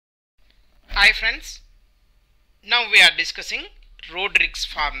Hi friends, now we are discussing Rodrigue's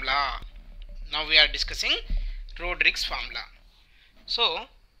formula. So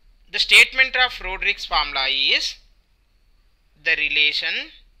the statement of Rodrigue's formula is the relation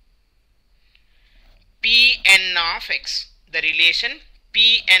Pn of x. The relation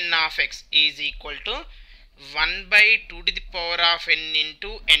Pn of x is equal to 1 by 2 to the power of n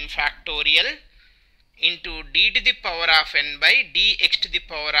into n factorial into d to the power of n by dx to the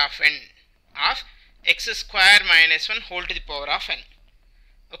power of n of x square minus 1 whole to the power of n,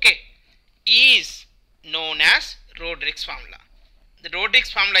 okay, is known as Rodrigue's formula. The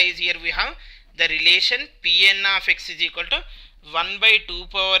Rodrigue's formula is, here we have the relation Pn of x is equal to 1 by 2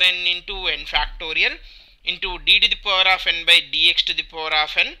 power n into n factorial into d to the power of n by dx to the power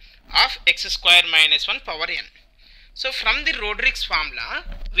of n of x square minus 1 power n. So from the Rodrigue's formula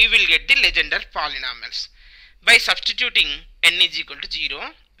we will get the Legendre polynomials. By substituting n is equal to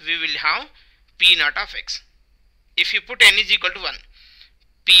 0, we will have p naught of x. If you put n is equal to 1,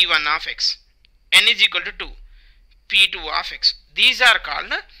 p1 of x, n is equal to 2, p2 of x. These are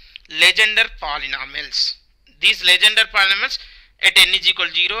called Legendre polynomials. These Legendre polynomials at n is equal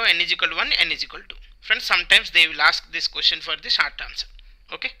to 0, n is equal to 1, n is equal to 2. Friends, sometimes they will ask this question for the short answer.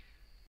 Okay.